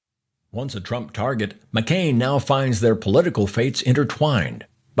Once a Trump target, McCain now finds their political fates intertwined,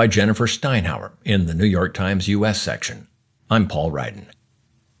 by Jennifer Steinhauer in the New York Times U.S. section. I'm Paul Ryden.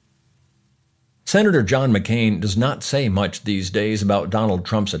 Senator John McCain does not say much these days about Donald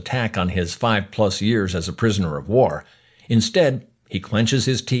Trump's attack on his 5+ years as a prisoner of war. Instead, he clenches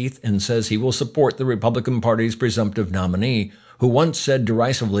his teeth and says he will support the Republican Party's presumptive nominee, who once said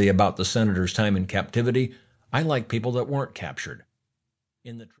derisively about the senator's time in captivity, "I like people that weren't captured." In the